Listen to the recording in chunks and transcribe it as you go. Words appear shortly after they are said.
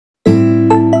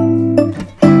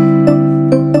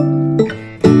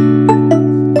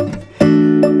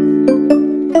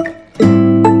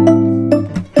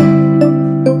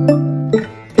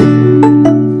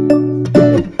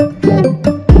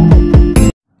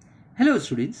Hello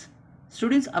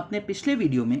students अपने पिछले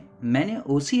video में मैंने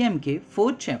OCM के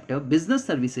 4th चैप्टर बिजनेस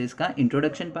सर्विसेज का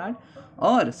इंट्रोडक्शन पार्ट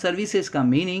और सर्विसेज का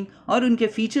मीनिंग और उनके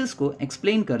फीचर्स को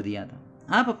एक्सप्लेन कर दिया था।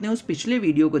 आप अपने उस पिछले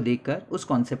वीडियो को देखकर उस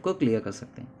कॉन्सेप्ट को क्लियर कर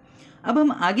सकते हैं। अब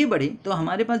हम आगे बढ़े तो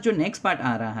हमारे पास जो नेक्स्ट पार्ट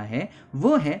आ रहा है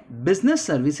वो है बिजनेस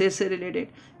सर्विसेज से रिलेटेड,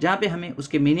 जहाँ पे हमें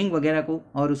उसके मीनिंग वगैरह को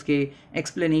और उसके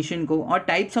एक्सप्लेनेशन को और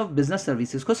टाइप्स ऑफ बिजनेस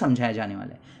सर्विसेज को समझाया जाने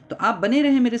वाला है। तो आप बने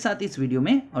रहें मेरे साथ इस वीडियो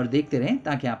में और देखते रहें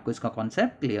ताकि आपको इसका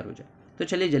कॉन्सेप्ट क्लियर हो जाए। तो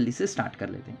चलिए जल्दी से स्टार्ट कर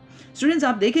लेते हैं। स्टूडेंट्स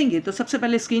आप देखेंगे तो सबसे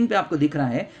पहले स्क्रीन पे आपको दिख रहा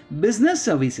है बिजनेस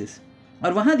सर्विसेज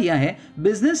और वहां दिया है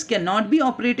business can not be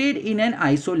operated in an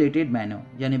isolated manner,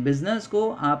 यानी बिजनेस को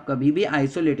आप कभी भी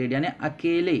आइसोलेटेड यानी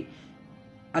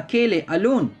अकेले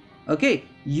अलोन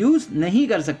यूज नहीं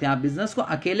कर सकते। आप बिजनेस को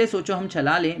अकेले सोचो हम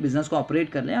चला लें, बिजनेस को ऑपरेट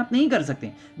कर लें, आप नहीं कर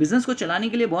सकते। बिजनेस को चलाने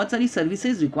के लिए बहुत सारी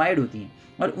सर्विसेज रिक्वायर्ड होती हैं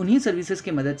और उन्हीं सर्विसेज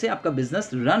की मदद से आपका बिजनेस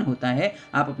रन होता है,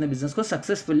 आप अपने बिजनेस को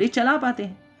सक्सेसफुली चला पाते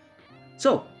हैं।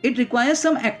 So, it requires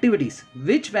some activities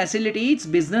which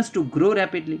facilitates business to grow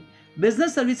rapidly.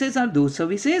 Business services are those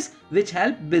services which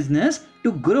help business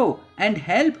to grow and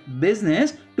help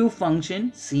business to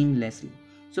function seamlessly.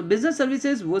 So, business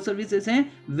services वो services हैं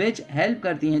which help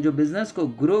करती हैं, जो business को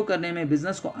grow करने में,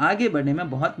 business को आगे बढ़ने में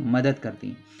बहुत मदद करती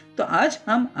हैं। तो आज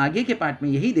हम आगे के पार्ट में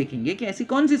यही देखेंगे कि ऐसी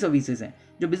कौन सी सर्विसेज हैं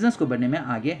जो बिजनेस को बढ़ने में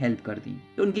आगे हेल्प करती हैं।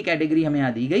 तो उनकी कैटेगरी हमें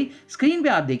यहाँ दी गई, स्क्रीन पे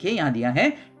आप देखिए यहाँ दिया है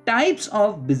टाइप्स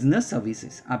ऑफ बिजनेस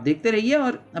सर्विसेज। आप देखते रहिए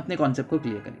और अपने कॉन्सेप्ट को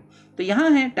क्लियर करिए। तो यहाँ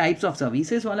है टाइप्स ऑफ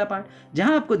सर्विसेज वाला पार्ट,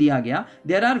 जहां आपको दिया गया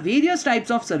there are various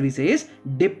types of services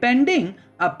depending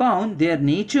upon their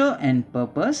nature and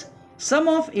purpose. Some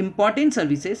of important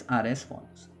services are as follows.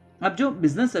 अब जो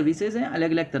बिजनेस सर्विसेज हैं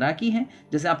अलग अलग तरह की हैं,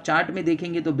 जैसे आप चार्ट में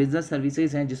देखेंगे तो बिजनेस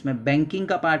सर्विसेज हैं जिसमें बैंकिंग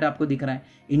का पार्ट आपको दिख रहा है,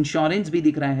 इंश्योरेंस भी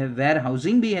दिख रहा है, वेयर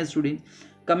हाउसिंग भी है स्टूडेंट,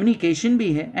 कम्युनिकेशन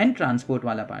भी है एंड ट्रांसपोर्ट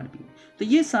वाला पार्ट भी है। तो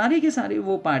ये सारे के सारे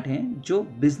वो पार्ट हैं जो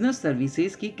बिजनेस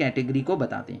सर्विसेज की कैटेगरी को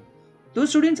बताते हैं। तो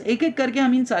स्टूडेंट्स एक एक करके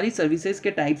हम इन सारी सर्विसेज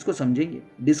के टाइप्स को समझेंगे,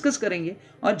 डिस्कस करेंगे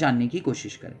और जानने की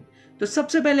कोशिश करेंगे। तो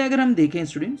सबसे पहले अगर हम देखें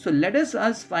student, so let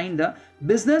us find the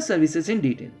business services in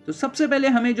detail. तो सबसे पहले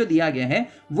हमें जो दिया गया है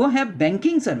वो है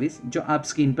बैंकिंग सर्विस, जो आप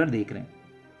स्क्रीन पर देख रहे हैं।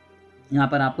 यहाँ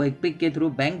पर आपको एक पिक के थ्रू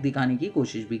बैंक दिखाने की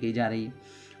कोशिश भी की जा रही है।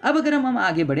 अब अगर हम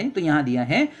आगे बढ़ें तो यहां दिया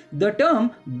है the term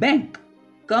bank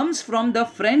comes from the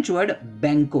French word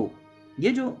बैंको।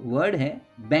 ये जो वर्ड है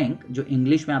बैंक, जो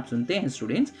इंग्लिश में आप सुनते हैं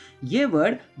स्टूडेंट्स, ये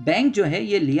वर्ड बैंक जो है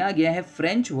ये लिया गया है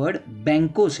फ्रेंच वर्ड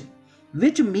बैंको से,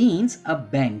 विच मीन्स अ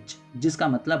बेंच, जिसका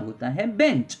मतलब होता है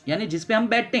बेंच, यानी जिस पे हम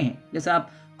बैठते हैं। जैसे आप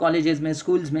कॉलेजेस में,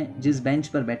 स्कूल्स में जिस बेंच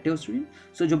पर बैठते हो स्टूडेंट,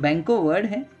 सो जो बैंको वर्ड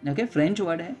है फ्रेंच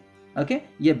वर्ड है,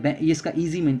 ये इसका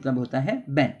इजी मतलब होता है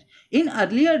bench. In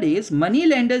earlier days, money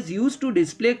lenders used to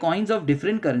display coins of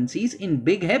different currencies in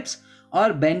big heaps or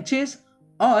benches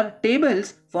or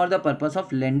tables for the purpose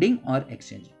of lending or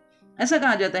exchanging. ऐसा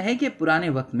कहा जाता है कि पुराने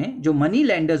वक्त में जो मनी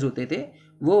लेंडर्स होते थे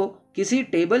वो किसी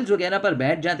टेबल्स वगैरह पर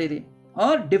बैठ जाते थे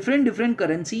और डिफरेंट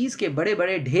करेंसीज के बड़े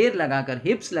बड़े ढेर लगाकर,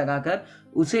 हिप्स लगाकर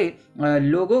उसे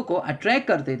लोगों को अट्रैक्ट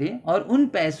करते थे और उन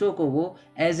पैसों को वो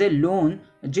एज ए लोन,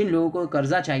 जिन लोगों को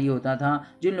कर्जा चाहिए होता था,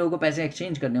 जिन लोगों को पैसे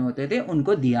एक्सचेंज करने होते थे,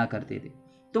 उनको दिया करते थे।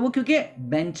 तो वो क्योंकि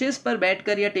बेंचेस पर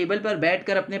बैठकर या टेबल पर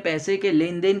बैठकर अपने पैसे के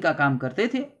लेन देन का काम करते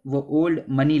थे वो ओल्ड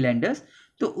मनी लेंडर्स,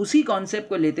 तो उसी कॉन्सेप्ट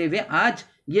को लेते हुए आज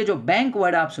ये जो बैंक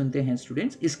वर्ड आप सुनते हैं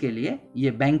स्टूडेंट्स, इसके लिए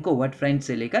ये बैंको वर्ड फ्रेंच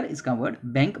से लेकर इसका वर्ड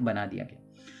बैंक बना दिया गया।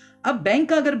 अब बैंक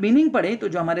का अगर मीनिंग पढ़े तो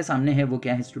जो हमारे सामने है वो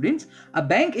क्या है students, a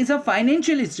bank is a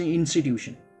financial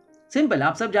institution. Simple,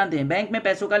 आप सब जानते हैं बैंक में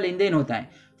पैसों का लेन देन होता है,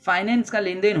 फाइनेंस का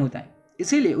लेन देन होता है,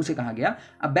 इसीलिए उसे कहा गया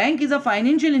a bank is a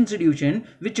financial institution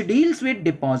which deals with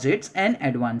deposits and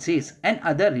advances and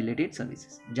other related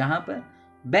services. जहां पर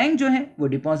बैंक जो है वो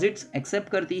डिपॉजिट्स एक्सेप्ट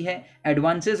करती है,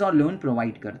 एडवांसेस और लोन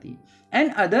प्रोवाइड करती है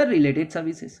and other related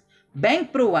services. Bank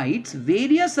provides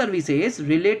various services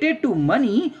related to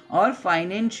money or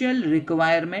financial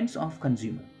requirements of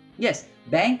consumer. Yes,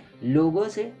 bank लोगों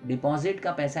से डिपॉजिट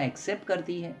का पैसा एक्सेप्ट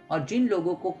करती है और जिन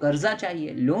लोगों को कर्जा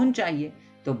चाहिए, लोन चाहिए,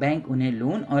 तो बैंक उन्हें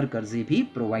लोन और कर्जे भी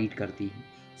प्रोवाइड करती है।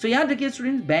 सो याद रखिए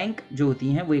स्टूडेंट्स, बैंक जो होती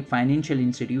हैं वो एक फाइनेंशियल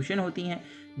इंस्टीट्यूशन होती हैं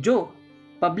जो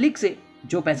पब्लिक से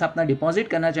जो पैसा अपना डिपॉजिट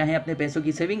करना चाहे, अपने पैसों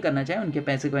की सेविंग करना चाहे, उनके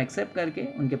पैसे को एक्सेप्ट करके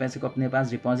उनके पैसे को अपने पास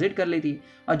डिपॉजिट कर लेती है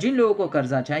और जिन लोगों को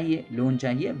कर्जा चाहिए, लोन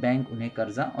चाहिए, बैंक उन्हें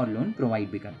कर्जा और लोन प्रोवाइड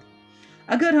भी करती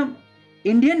है। अगर हम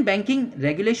इंडियन बैंकिंग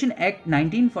रेगुलेशन एक्ट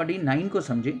 1949 को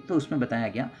समझे तो उसमें बताया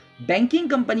गया banking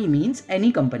company means any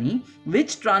company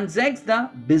which ट्रांजैक्ट्स the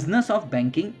business of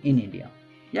banking in India.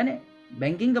 यानी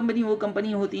बैंकिंग कंपनी वो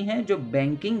कंपनी होती हैं जो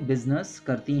बैंकिंग बिजनेस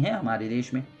करती हैं हमारे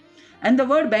देश में। And the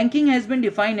word banking has been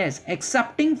defined as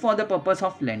accepting for the purpose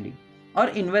of lending or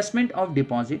investment of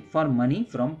deposit for money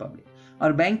from public.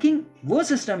 और बैंकिंग वो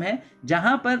सिस्टम है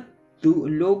जहां पर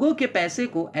लोगों के पैसे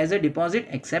को एज ए डिपॉजिट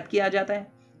एक्सेप्ट किया जाता है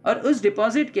और उस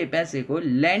डिपॉजिट के पैसे को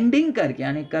लैंडिंग करके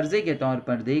यानी कर्जे के तौर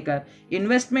पर देकर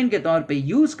इन्वेस्टमेंट के तौर पे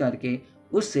यूज करके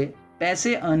उससे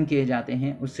पैसे अर्न किए जाते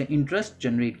हैं, उससे इंटरेस्ट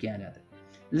जनरेट किया जाता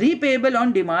है। रीपेएबल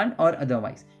ऑन डिमांड और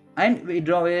otherwise and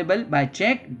विड्रॉवेबल bye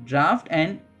check, draft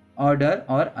and order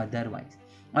और अदरवाइज।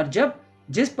 और जब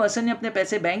जिस पर्सन ने अपने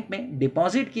पैसे बैंक में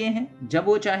डिपॉजिट किए हैं, जब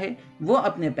वो चाहे वो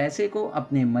अपने पैसे को,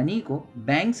 अपने मनी को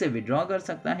बैंक से विड्रॉ कर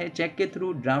सकता है, चेक के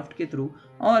थ्रू, ड्राफ्ट के थ्रू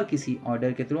और किसी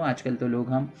ऑर्डर के थ्रू। आजकल तो लोग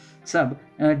हम सब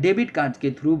डेबिट कार्ड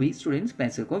के थ्रू भी स्टूडेंट्स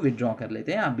पैसे को विड्रॉ कर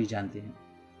लेते हैं, आप भी जानते हैं।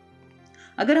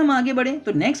 अगर हम आगे बढ़े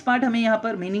तो नेक्स्ट पार्ट हमें यहाँ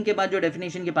पर मीनिंग के बाद जो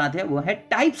डेफिनेशन के पार्ट है वो है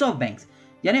टाइप्स ऑफ बैंक्स,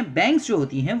 यानी बैंक्स जो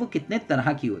होती हैं वो कितने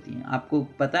तरह की होती हैं। आपको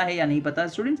पता है या नहीं पता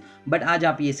स्टूडेंट्स, बट आज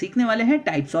आप ये सीखने वाले हैं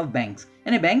टाइप्स ऑफ बैंक्स,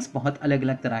 यानी बैंक्स बहुत अलग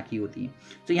अलग तरह की होती हैं।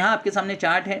 तो यहाँ आपके सामने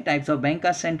चार्ट है टाइप्स ऑफ बैंक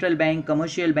का। Central bank,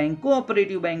 commercial bank,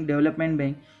 cooperative bank, development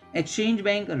bank, exchange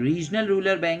bank, regional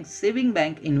rural bank, saving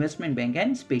bank, investment bank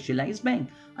and specialised bank.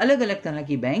 अलग अलग तरह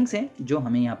की बैंक्स हैं जो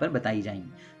हमें यहाँ पर बताई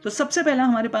जाएंगी। तो सबसे पहला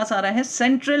हमारे पास आ रहा है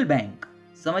सेंट्रल बैंक।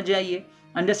 समझ जाइए,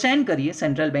 अंडरस्टैंड करिए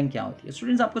सेंट्रल बैंक क्या होती है।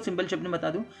 स्टूडेंट्स आपको सिंपल शब्द में बता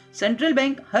दूं, सेंट्रल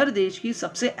बैंक हर देश की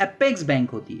सबसे एपेक्स बैंक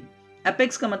होती है।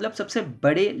 एपेक्स का मतलब सबसे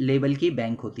बड़े लेवल की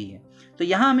बैंक होती है। तो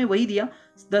यहां हमें वही दिया,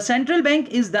 the central bank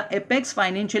is the apex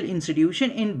financial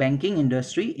institution in banking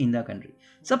industry in the country.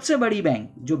 सबसे बड़ी बैंक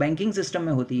जो बैंकिंग सिस्टम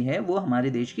में होती है वो हमारे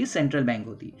देश की सेंट्रल बैंक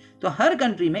होती है। तो हर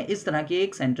कंट्री में इस तरह की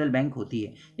एक सेंट्रल बैंक होती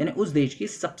है, यानी उस देश की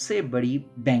सबसे बड़ी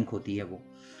बैंक होती है वो।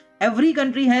 Every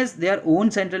country has their own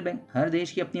central bank, हर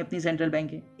देश की अपनी अपनी सेंट्रल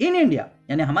बैंक है। इन इंडिया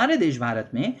यानी हमारे देश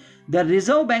भारत में the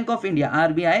reserve bank of India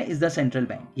RBI is the central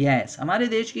bank. Yes, हमारे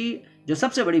देश की जो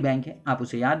सबसे बड़ी बैंक है, आप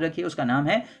उसे याद रखिए, उसका नाम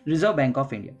है reserve bank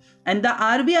of India. And the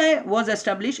RBI was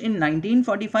establish in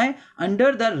 1945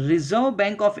 under the reserve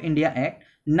bank of India act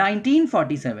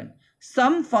 1947।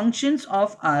 Some functions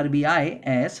of RBI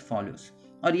as follows.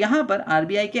 और यहां पर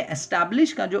RBI के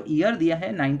एस्टैब्लिश का जो ईयर दिया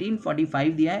है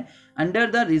 1945 दिया है under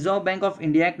the reserve bank of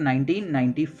India act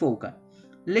 1994 का।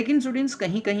 लेकिन स्टूडेंट्स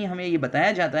कहीं कहीं हमें ये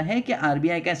बताया जाता है कि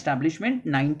RBI का एस्टैब्लिशमेंट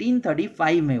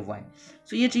 1935 में हुआ है।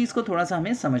 सो ये चीज़ को थोड़ा सा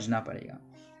हमें समझना पड़ेगा।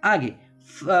 आगे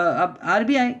अब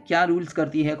RBI क्या रूल्स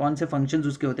करती है, कौन से फंक्शंस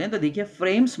उसके होते हैं, तो देखिए,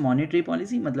 फ्रेम्स मॉनेटरी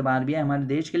पॉलिसी, मतलब RBI हमारे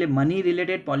देश के लिए मनी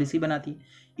रिलेटेड पॉलिसी बनाती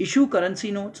है। इशू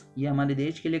करेंसी नोट्स, ये हमारे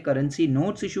देश के लिए करेंसी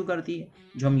नोट्स इशू करती है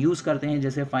जो हम यूज़ करते हैं,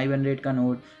 जैसे 500 का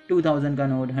नोट, 2000 का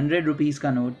नोट, 100 रुपीज़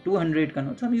का नोट, 200 का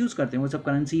नोट हम यूज़ करते हैं, वो सब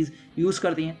करेंसीज यूज़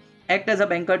करती हैं। Act as a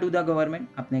banker to the government,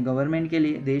 अपने गवर्नमेंट के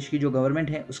लिए, देश की जो गवर्नमेंट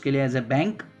है उसके लिए एज अ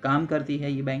बैंक काम करती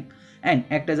है ये bank. And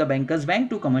act as a bankers bank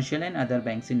to commercial and other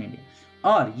banks in India.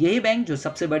 और यही बैंक जो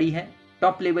सबसे बड़ी है,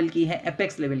 टॉप लेवल की है,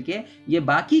 एपेक्स लेवल की है, ये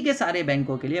बाकी के सारे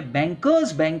बैंकों के लिए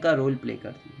बैंकर्स बैंक का रोल प्ले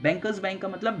करती है। बैंकर्स बैंक का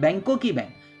मतलब बैंकों की बैंक,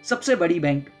 सबसे बड़ी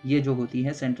बैंक ये जो होती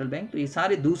है सेंट्रल बैंक, तो ये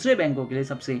सारे दूसरे बैंकों के लिए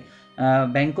सबसे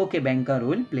बैंकों के बैंक का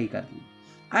रोल प्ले करती है।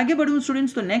 आगे बढ़ूँ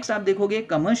स्टूडेंट्स, तो नेक्स्ट आप देखोगे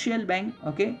कमर्शियल बैंक,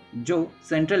 ओके, जो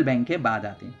सेंट्रल बैंक के बाद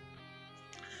आते हैं।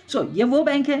 सो ये वो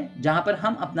बैंक है जहां पर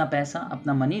हम अपना पैसा,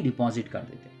 अपना मनी डिपॉजिट कर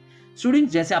देते हैं।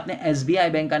 स्टूडेंट्स जैसे आपने SBI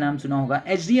बैंक का नाम सुना होगा,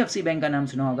 HDFC बैंक का नाम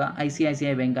सुना होगा,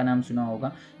 ICICI बैंक का नाम सुना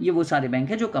होगा, ये वो सारे बैंक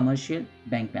है जो कमर्शियल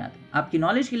बैंक में आते हैं। आपकी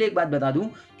नॉलेज के लिए एक बात बता दूं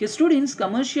कि स्टूडेंट्स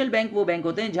कमर्शियल बैंक वो बैंक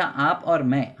होते हैं जहां आप और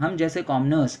मैं, हम जैसे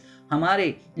कॉमनर्स,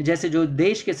 हमारे जैसे जो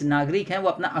देश के नागरिक हैं, वो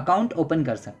अपना अकाउंट ओपन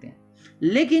कर सकते हैं।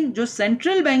 लेकिन जो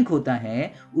सेंट्रल बैंक होता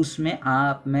है उसमें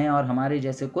आप, मैं और हमारे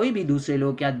जैसे कोई भी दूसरे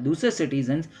लोग या दूसरे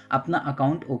सिटीजन्स अपना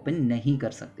अकाउंट ओपन नहीं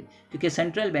कर सकते, क्योंकि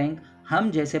सेंट्रल बैंक हम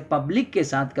जैसे पब्लिक के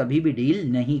साथ कभी भी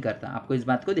डील नहीं करता। आपको इस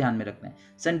बात को ध्यान में रखना है,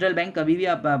 सेंट्रल बैंक कभी भी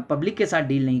आप पब्लिक के साथ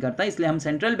डील नहीं करता, इसलिए हम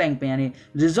सेंट्रल बैंक पे यानी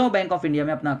रिजर्व बैंक ऑफ इंडिया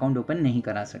में अपना अकाउंट ओपन नहीं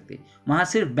करा सकते। वहाँ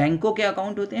सिर्फ बैंकों के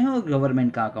अकाउंट होते हैं और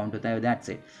गवर्नमेंट का अकाउंट होता है, दैट्स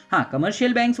इट। हाँ,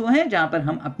 कमर्शियल बैंक्स वो हैं जहाँ पर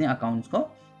हम अपने अकाउंट्स को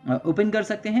ओपन कर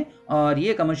सकते हैं, और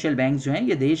ये कमर्शियल बैंक्स जो हैं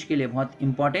ये देश के लिए बहुत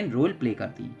इंपॉर्टेंट रोल प्ले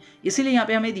करती हैं। इसीलिए यहाँ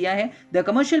पे हमें दिया है, the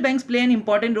commercial banks play an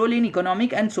important role in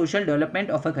economic and social development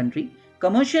of a country.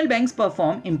 Commercial banks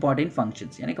perform important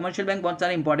functions, यानी कमर्शियल बैंक बहुत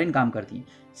सारे इंपॉर्टेंट काम करती हैं,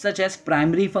 सच एज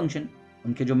प्राइमरी फंक्शन,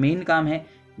 उनके जो मेन काम है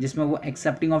जिसमें वो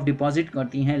एक्सेप्टिंग ऑफ डिपॉजिट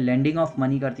करती हैं, लैंडिंग ऑफ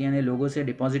मनी करती हैं, लोगों से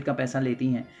डिपॉजिट का पैसा लेती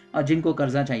हैं, और जिनको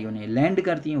कर्जा चाहिए उन्हें लैंड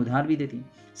करती हैं, उधार भी देती हैं।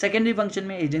 सेकेंडरी फंक्शन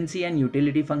में एजेंसी एंड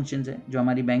यूटिलिटी फंक्शंस है जो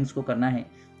हमारी बैंक्स को करना है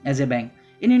as a bank.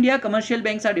 In India commercial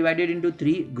banks are divided into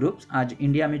 3 groups. आज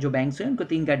इंडिया में जो बैंक्स हैं उनको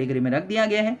 3 कैटेगरी में रख दिया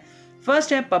गया है।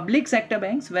 फर्स्ट है public sector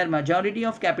banks, where majority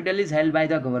of capital is held by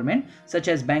the government, such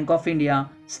as bank of India,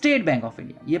 state bank of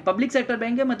India. ये पब्लिक सेक्टर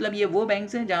बैंक है, मतलब ये वो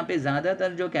बैंक्स हैं जहाँ पे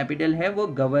ज्यादातर जो कैपिटल है वो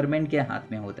गवर्नमेंट के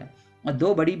हाथ में होता है, और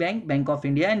दो बड़ी bank, bank of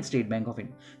India and state bank of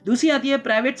India. दूसरी आती है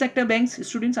प्राइवेट सेक्टर बैंक्स।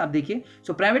 स्टूडेंट्स आप देखिए,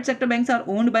 so private sector banks are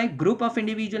owned by group of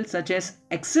individual such as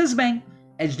axis bank,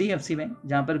 HDFC bank,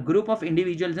 जहां पर ग्रुप ऑफ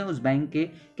इंडिविजुअल्स हैं, उस bank के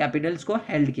कैपिटल्स को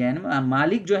हेल्ड किया है,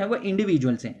 मालिक जो है वो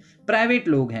इंडिविजुअल्स हैं, प्राइवेट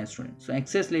लोग हैं स्टूडेंट्स। सो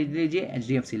एक्सिस ले लीजिए,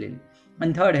 HDFC ले लीजिए।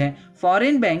 एंड थर्ड है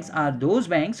foreign banks are those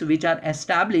banks which are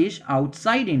establish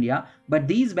outside India but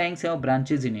these banks have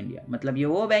branches in India. मतलब ये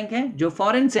वो बैंक है जो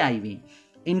फॉरेन से आई हुई हैं,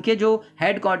 इनके जो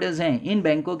हेड क्वार्टर्स हैं, इन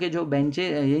बैंकों के जो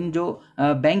इन जो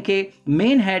बैंक के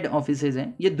मेन हेड ऑफिसेज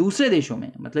हैं, ये दूसरे देशों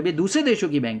में, मतलब ये दूसरे देशों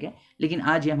की बैंक है, लेकिन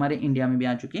आज ये हमारे इंडिया में भी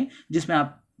आ चुकी है, जिसमें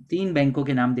आप 3 बैंकों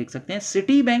के नाम देख सकते हैं,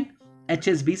 city bank,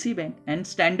 HSBC bank and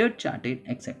standard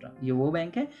chartered etcetera. ये वो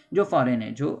बैंक है जो फॉरेन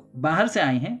है, जो बाहर से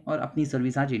आए हैं और अपनी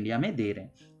सर्विस आज इंडिया में दे रहे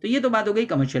हैं। तो ये तो बात हो गई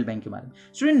कमर्शियल बैंक के बारे में।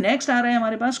 स्टूडेंट नेक्स्ट आ रहा है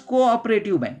हमारे पास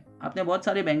कोऑपरेटिव बैंक। आपने बहुत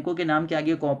सारे बैंकों के नाम के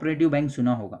आगे कोऑपरेटिव बैंक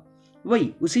सुना होगा,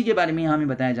 वही उसी के बारे में यहाँ हमें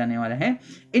बताया जाने वाला है।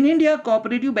 In India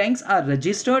cooperative banks are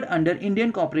registered under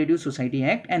Indian cooperative society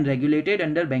act and regulated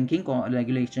under banking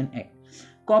regulation act.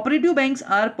 Cooperative banks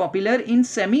are popular in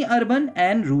semi-urban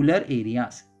and rural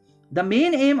areas. The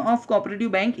main aim of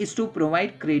cooperative bank is to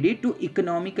provide credit to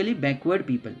economically backward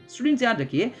people. Students याद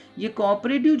रखिए, ये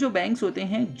cooperative जो banks होते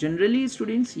हैं generally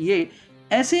students ये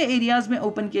ऐसे areas में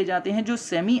open किए जाते हैं जो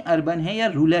सेमी अर्बन है या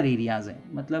रूरल एरियाज हैं,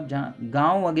 मतलब जहाँ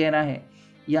गांव वगैरह है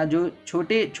या जो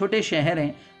छोटे छोटे शहर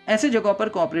हैं, ऐसे जगहों पर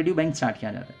कोऑपरेटिव बैंक स्टार्ट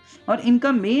किया जाता है। और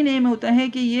इनका मेन एम होता है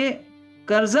कि ये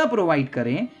कर्जा प्रोवाइड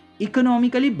करें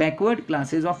economically backward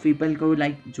classes of people को,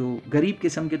 लाइक जो गरीब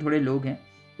किस्म के थोड़े लोग हैं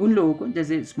उन लोगों को,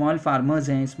 जैसे स्मॉल फार्मर्स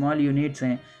हैं, स्मॉल यूनिट्स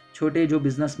हैं, छोटे जो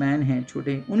बिजनेसमैन हैं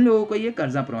छोटे, उन लोगों को ये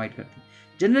कर्जा प्रोवाइड करते हैं।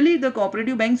 Generally the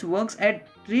cooperative banks works at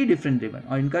 3 different level,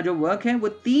 और इनका जो वर्क है वो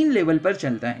 3 लेवल पर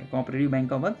चलता है। कोऑपरेटिव बैंक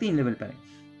का वर्क 3 लेवल पर है।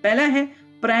 पहला है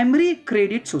प्राइमरी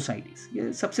क्रेडिट सोसाइटीज,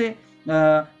 ये सबसे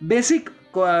बेसिक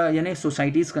यानी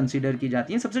सोसाइटीज कंसिडर की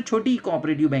जाती हैं, सबसे छोटी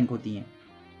कोऑपरेटिव बैंक होती हैं।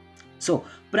 So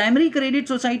primary credit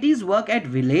societies work at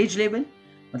village level,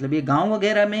 मतलब ये गांव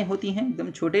वगैरह में होती हैं, एकदम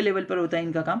छोटे लेवल पर होता है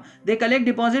इनका काम। They collect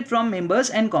deposit from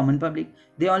members and common public.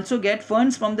 They also get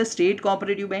funds from the state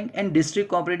cooperative bank and district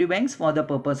cooperative banks for the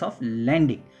purpose of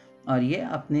landing. और ये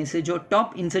अपने से जो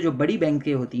टॉप, इनसे जो बड़ी बैंक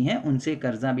के होती हैं उनसे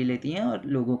कर्जा भी लेती हैं और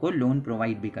लोगों को लोन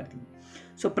प्रोवाइड भी करती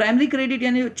हैं। सो प्राइमरी क्रेडिट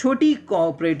यानी छोटी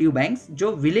कोऑपरेटिव बैंक्स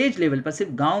जो विलेज लेवल पर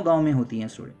सिर्फ गांव में होती हैं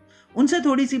स्टूडेंट। उनसे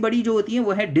थोड़ी सी बड़ी जो होती है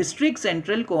वो है district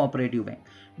central cooperative bank.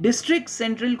 District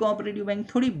central cooperative bank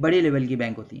थोड़ी बड़े लेवल की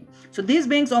बैंक होती है। So this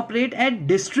banks operate at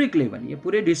district level, ये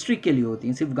पूरे डिस्ट्रिक्ट के लिए होती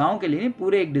हैं, सिर्फ गांव के लिए नहीं,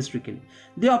 पूरे एक डिस्ट्रिक्ट के लिए।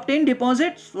 दे obtain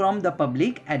deposits from the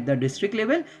public at the district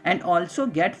level and also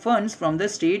get funds from the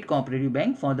state cooperative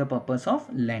bank for the purpose of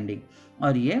landing.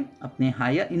 और ये अपने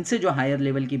हायर, इनसे जो हायर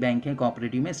लेवल की बैंक है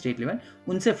कोऑपरेटिव में स्टेट लेवल,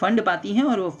 उनसे फंड पाती हैं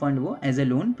और वो फंड वो एज ए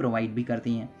लोन प्रोवाइड भी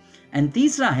करती हैं। एंड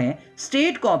तीसरा है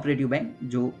स्टेट कोऑपरेटिव बैंक,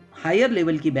 जो हायर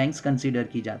लेवल की बैंक्स कंसीडर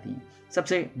की जाती हैं,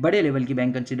 सबसे बड़े लेवल की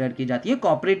बैंक कंसीडर की जाती है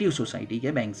कोऑपरेटिव सोसाइटी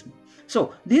के बैंक्स में।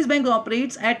 So this bank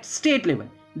operates at state level.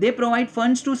 They provide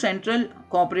funds to central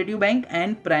cooperative bank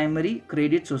and primary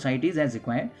credit societies as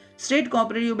required. State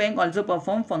cooperative bank also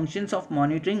perform functions of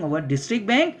monitoring over district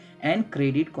bank and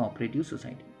credit cooperative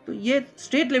society. तो ये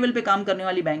state level पे काम करने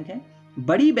वाली bank है,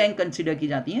 बड़ी bank consider की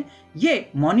जाती हैं। ये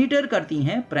मॉनिटर करती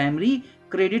हैं प्राइमरी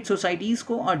क्रेडिट सोसाइटीज़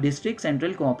को और डिस्ट्रिक्ट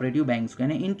सेंट्रल कोऑपरेटिव बैंक्स को,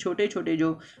 यानी इन छोटे छोटे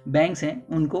जो बैंक्स हैं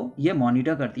उनको ये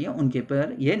मॉनिटर करती है, उनके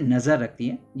पर ये नज़र रखती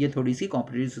है। ये थोड़ी सी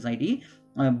कोऑपरेटिव सोसाइटी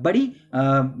बड़ी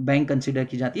बैंक कंसीडर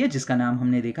की जाती है, जिसका नाम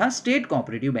हमने देखा स्टेट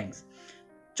कोऑपरेटिव बैंक्स।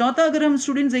 चौथा अगर हम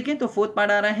स्टूडेंट्स देखें तो फोर्थ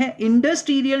पार्ट आ रहा है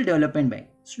इंडस्ट्रियल डेवलपमेंट बैंक।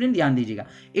 स्टूडेंट ध्यान दीजिएगा,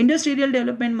 इंडस्ट्रियल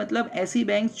डेवलपमेंट मतलब ऐसी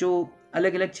बैंक जो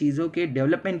अलग अलग चीज़ों के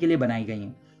डेवलपमेंट के लिए बनाई गई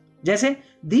हैं, जैसे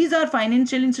these are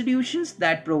financial institutions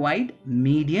that provide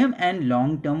medium and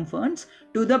long term funds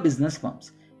to the business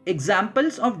firms.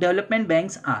 Examples of development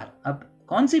banks are, अब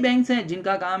कौन सी बैंक्स हैं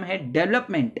जिनका काम है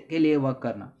डेवलपमेंट के लिए वर्क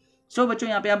करना। सो बच्चों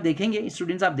यहाँ पे आप देखेंगे,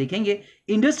 स्टूडेंट्स आप देखेंगे,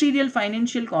 industrial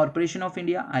financial corporation of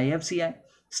India IFCI,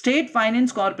 state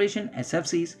finance corporation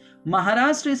SFCs,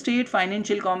 Maharashtra state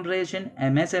financial corporation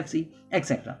MSFC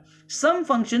etcetera. Some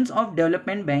functions of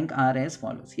development bank are as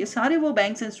follows. ये सारे वो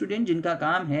बैंक्स हैं स्टूडेंट जिनका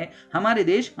काम है हमारे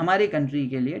देश, हमारे कंट्री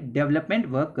के लिए डेवलपमेंट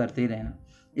वर्क करते रहना।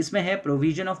 इसमें है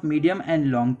provision of medium and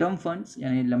long term funds,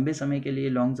 यानी लंबे समय के लिए,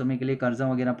 लॉन्ग समय के लिए कर्जा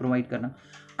वगैरह प्रोवाइड करना।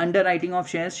 Under writing of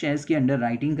shares, shares की अंडर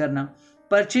राइटिंग करना।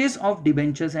 Purchase of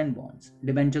debentures and bonds,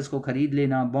 debentures को खरीद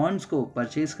लेना, बॉन्ड्स को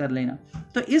परचेज कर लेना।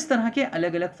 तो इस तरह के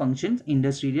अलग अलग फंक्शंस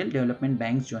इंडस्ट्रियल डेवलपमेंट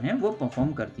बैंक्स जो हैं वो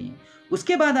परफॉर्म करती हैं।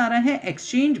 उसके बाद आ रहा है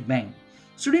एक्सचेंज बैंक।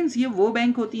 स्टूडेंट्स ये वो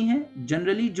बैंक होती हैं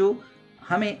जनरली जो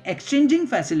हमें एक्सचेंजिंग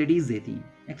फैसिलिटीज़ देती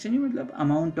हैं। एक्सचेंज मतलब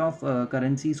अमाउंट ऑफ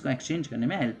करेंसीज को एक्सचेंज करने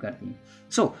में हेल्प करती है.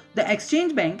 So the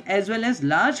exchange bank as well as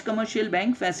large commercial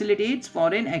bank facilitates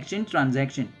foreign exchange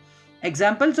transaction.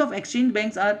 Examples of exchange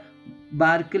banks are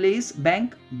Barclays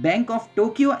bank, bank of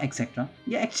Tokyo etcetera.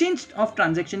 ये exchange of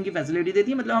transaction की facility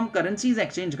देती है, मतलब हम करेंसीज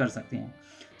एक्सचेंज कर सकते हैं.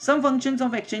 सम functions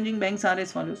of exchanging banks are as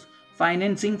follows.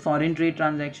 Financing foreign trade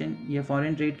transaction, ये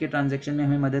फॉरेन ट्रेड के ट्रांजैक्शन में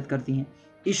हमें मदद करती हैं.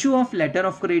 Issue of letter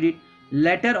of credit,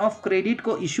 letter of credit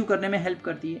को इशू करने में हेल्प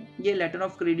करती है. ये लेटर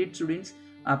ऑफ क्रेडिट स्टूडेंट्स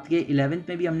आपके 11th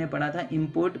में भी हमने पढ़ा था.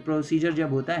 इंपोर्ट प्रोसीजर जब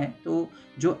होता है तो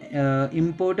जो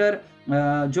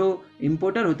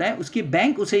इम्पोर्टर होता है उसकी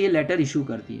बैंक उसे ये लेटर इशू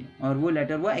करती है और वो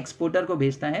लेटर वो एक्सपोर्टर को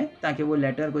भेजता है ताकि वो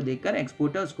लेटर को देखकर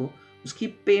एक्सपोर्टर्स को उसकी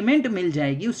पेमेंट मिल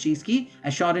जाएगी, उस चीज़ की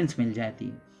एश्योरेंस मिल जाती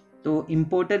है. तो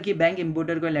इंपोर्टर की बैंक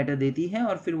इंपोर्टर को लेटर देती है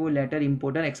और फिर वो लेटर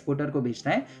इंपोर्टर एक्सपोर्टर को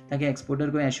भेजता है ताकि एक्सपोर्टर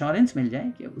को एश्योरेंस मिल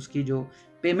जाए कि उसकी जो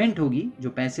पेमेंट होगी, जो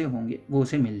पैसे होंगे वो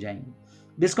उसे मिल जाएंगे.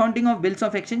 Discounting of bills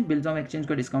of exchange, bills of exchange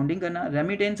को डिस्काउंटिंग करना.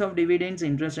 Remittance of dividends,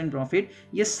 interest and profit,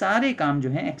 ये सारे काम जो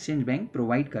है एक्सचेंज बैंक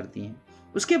प्रोवाइड करती हैं.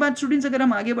 उसके बाद स्टूडेंट्स अगर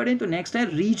हम आगे बढ़ें तो नेक्स्ट है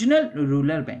रीजनल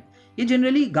रूरल बैंक. ये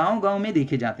जनरली गांव में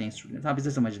देखे जाते हैं स्टूडेंट्स, आप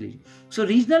इसे समझ लीजिए. सो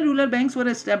regional rural banks were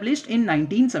established in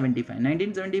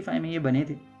 1975 में ये बने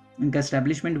थे, इनका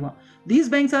एस्टैब्लिशमेंट हुआ. These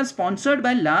banks are sponsored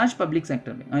by large public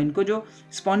sector bank. इनको जो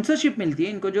स्पॉन्सरशिप मिलती है,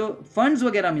 इनको जो फंड्स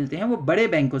वगैरह मिलते हैं वो बड़े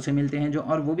बैंकों से मिलते हैं, जो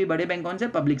और वो भी बड़े बैंक कौन से,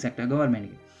 पब्लिक सेक्टर, गवर्नमेंट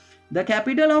के. The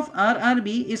capital of RRB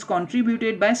is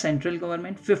contributed by central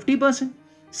government 50%,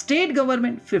 state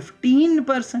government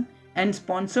 15% and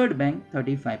sponsored bank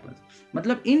 35%.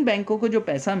 मतलब इन बैंकों को जो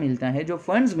पैसा मिलता है, जो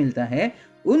फंड्स मिलता है,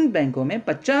 उन बैंकों में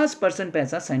 50%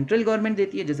 पैसा सेंट्रल गवर्नमेंट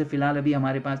देती है. जैसे फिलहाल अभी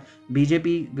हमारे पास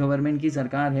बीजेपी गवर्नमेंट की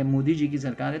सरकार है, मोदी जी की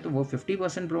सरकार है, तो वो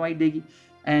 50% प्रोवाइड देगी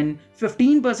एंड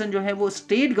 15% जो है वो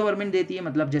स्टेट गवर्नमेंट देती है.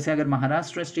 मतलब जैसे अगर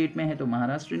महाराष्ट्र स्टेट में है तो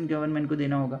महाराष्ट्र गवर्नमेंट को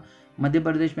देना होगा, मध्य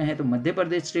प्रदेश में है तो मध्य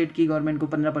प्रदेश स्टेट की गवर्नमेंट को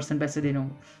 15% पैसे देना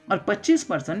होगा और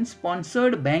 25%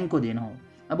 स्पॉन्सर्ड बैंक को देना होगा.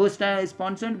 अब वो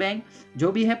स्पॉन्सर्ड बैंक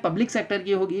जो भी है पब्लिक सेक्टर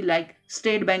की होगी, like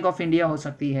state bank of India हो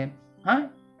सकती है,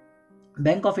 हाँ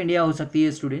बैंक ऑफ इंडिया हो सकती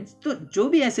है स्टूडेंट्स. तो जो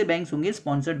भी ऐसे बैंक्स होंगे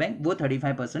स्पॉन्सर्ड बैंक, वो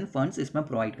 35% फंड्स इसमें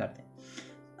प्रोवाइड करते हैं.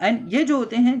 एंड ये जो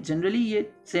होते हैं जनरली ये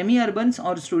सेमी अर्बन्स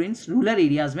और स्टूडेंट्स रूरल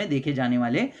एरियाज में देखे जाने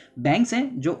वाले बैंक्स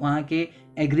हैं, जो वहाँ के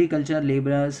एग्रीकल्चर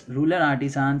लेबरर्स, रूरल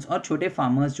आर्टिसान्स और छोटे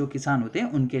फार्मर्स जो किसान होते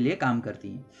हैं उनके लिए काम करती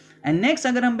हैं. एंड नेक्स्ट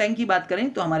अगर हम बैंक की बात करें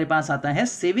तो हमारे पास आता है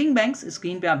सेविंग बैंक्स.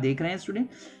 स्क्रीन पे आप देख रहे हैं student.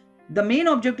 The main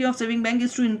objective of saving bank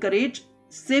is to encourage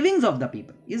savings of the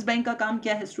people. इस बैंक का काम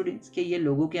क्या है स्टूडेंट्स, कि ये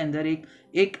लोगों के अंदर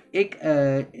एक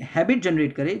हैबिट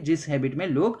जनरेट करे, जिस हैबिट में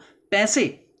लोग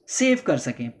पैसे सेव कर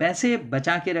सकें, पैसे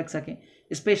बचा के रख सकें,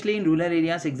 specially in rural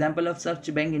areas. Example of such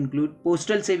bank include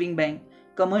postal saving bank,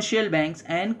 commercial banks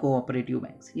and cooperative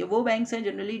banks. ये वो बैंक्स हैं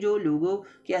जनरली जो लोगों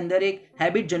के अंदर एक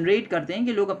हैबिट जनरेट करते हैं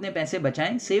कि लोग अपने पैसे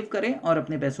बचाएं, सेव करें और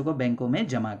अपने पैसों को बैंकों में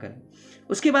जमा करें.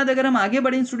 उसके बाद अगर हम आगे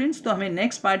बढ़ें स्टूडेंट्स तो हमें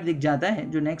नेक्स्ट पार्ट दिख जाता है.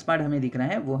 जो नेक्स्ट पार्ट हमें दिख रहा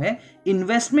है वो है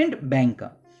इन्वेस्टमेंट बैंक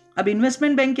का. अब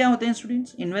इन्वेस्टमेंट बैंक क्या होते हैं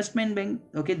students? Investment bank,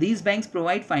 okay, these banks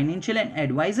provide financial and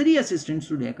advisory assistance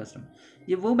to their customer.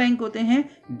 ये वो बैंक होते हैं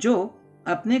जो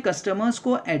अपने कस्टमर्स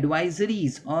को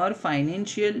एडवाइजरीज और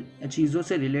फाइनेंशियल चीज़ों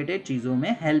से रिलेटेड चीज़ों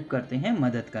में हेल्प करते हैं,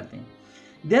 मदद करते हैं.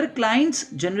 Their clients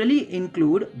generally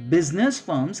include business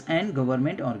firms and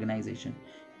government organisation.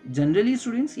 Generally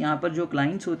students यहाँ पर जो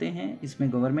क्लाइंट्स होते हैं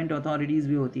इसमें गवर्नमेंट अथॉरिटीज़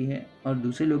भी होती है और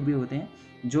दूसरे लोग भी होते हैं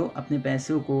जो अपने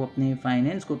पैसों को, अपने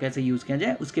फाइनेंस को कैसे यूज़ किया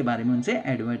जाए उसके बारे में उनसे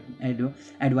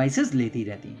एडवाइसेस लेती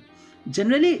रहती हैं.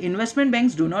 Generally investment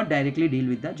banks do not directly deal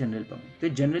with the general public. तो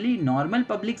जनरली नॉर्मल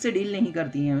पब्लिक से डील नहीं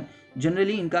करती हैं.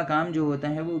 जनरली इनका काम जो होता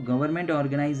है वो गवर्नमेंट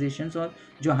ऑर्गेनाइजेशंस और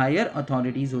जो हायर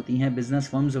अथॉरिटीज़ होती हैं, बिजनेस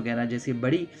फर्म्स वगैरह जैसी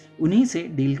बड़ी, उन्हीं से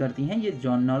डील करती हैं. ये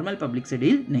जो नॉर्मल पब्लिक से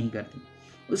डील नहीं करती.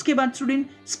 उसके बाद स्टूडेंट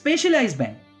स्पेशलाइज्ड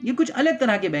बैंक, ये कुछ अलग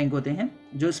तरह के बैंक होते हैं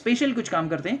जो स्पेशल कुछ काम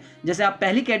करते हैं. जैसे आप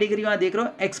पहली कैटेगरी में देख रहे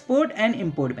हो एक्सपोर्ट एंड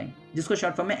इंपोर्ट बैंक, जिसको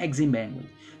शॉर्ट फॉर्म में एक्जिम बैंक बोलते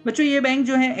हैं. बच्चों ये बैंक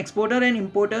जो है एक्सपोर्टर एंड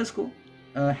इंपोर्टर्स को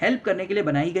हेल्प करने के लिए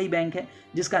बनाई गई बैंक है,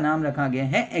 जिसका नाम रखा गया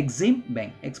है एक्जिम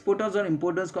बैंक. एक्सपोर्टर्स और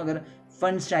इंपोर्टर्स को अगर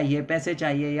फंड्स चाहिए, पैसे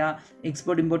चाहिए या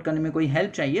एक्सपोर्ट इंपोर्ट करने में कोई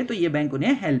हेल्प चाहिए तो ये बैंक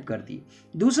उन्हें हेल्प करती है.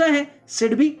 दूसरा है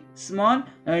SIDBI, small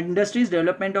industries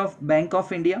development of bank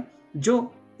of India,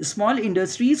 जो स्मॉल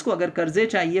इंडस्ट्रीज़ को अगर कर्जे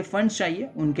चाहिए, फंड्स चाहिए,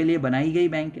 उनके लिए बनाई गई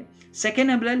बैंक है. 2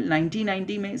 अप्रैल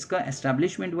 1990 में इसका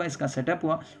एस्टैब्लिशमेंट हुआ, इसका सेटअप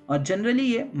हुआ और जनरली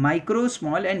ये micro,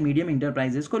 small and medium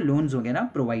enterprises को लोन्स वगैरह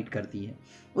प्रोवाइड करती है.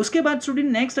 उसके बाद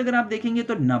स्टूडेंट नेक्स्ट अगर आप देखेंगे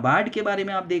तो नबार्ड के बारे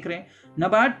में आप देख रहे हैं.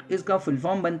 नबार्ड इसका फुल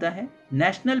फॉर्म बनता है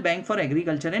national bank for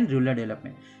agriculture and rural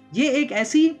development. ये एक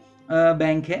ऐसी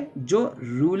बैंक है जो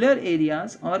रूरल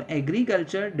एरियाज और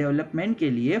एग्रीकल्चर डेवलपमेंट के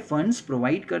लिए फंड्स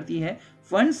प्रोवाइड करती है,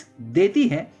 फंड्स देती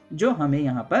है, जो हमें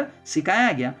यहाँ पर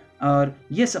सिखाया गया। और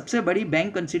ये सबसे बड़ी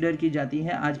बैंक कंसिडर की जाती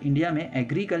है आज इंडिया में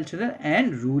एग्रीकल्चरल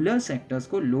एंड रूरल सेक्टर्स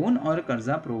को लोन और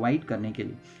कर्जा प्रोवाइड करने के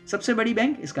लिए। सबसे बड़ी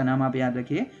बैंक, इसका नाम आप याद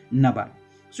रखिए, नाबार्ड।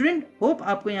 स्टूडेंट, होप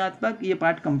आपको यहाँ तक ये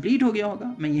पार्ट कंप्लीट हो गया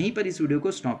होगा। मैं यहीं पर इस वीडियो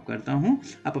को स्टॉप करता हूँ।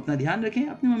 आप अपना ध्यान रखें,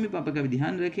 अपने मम्मी पापा का भी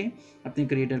ध्यान रखें, अपने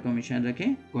क्रिएटर को हमेशा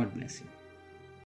रखें। God bless you.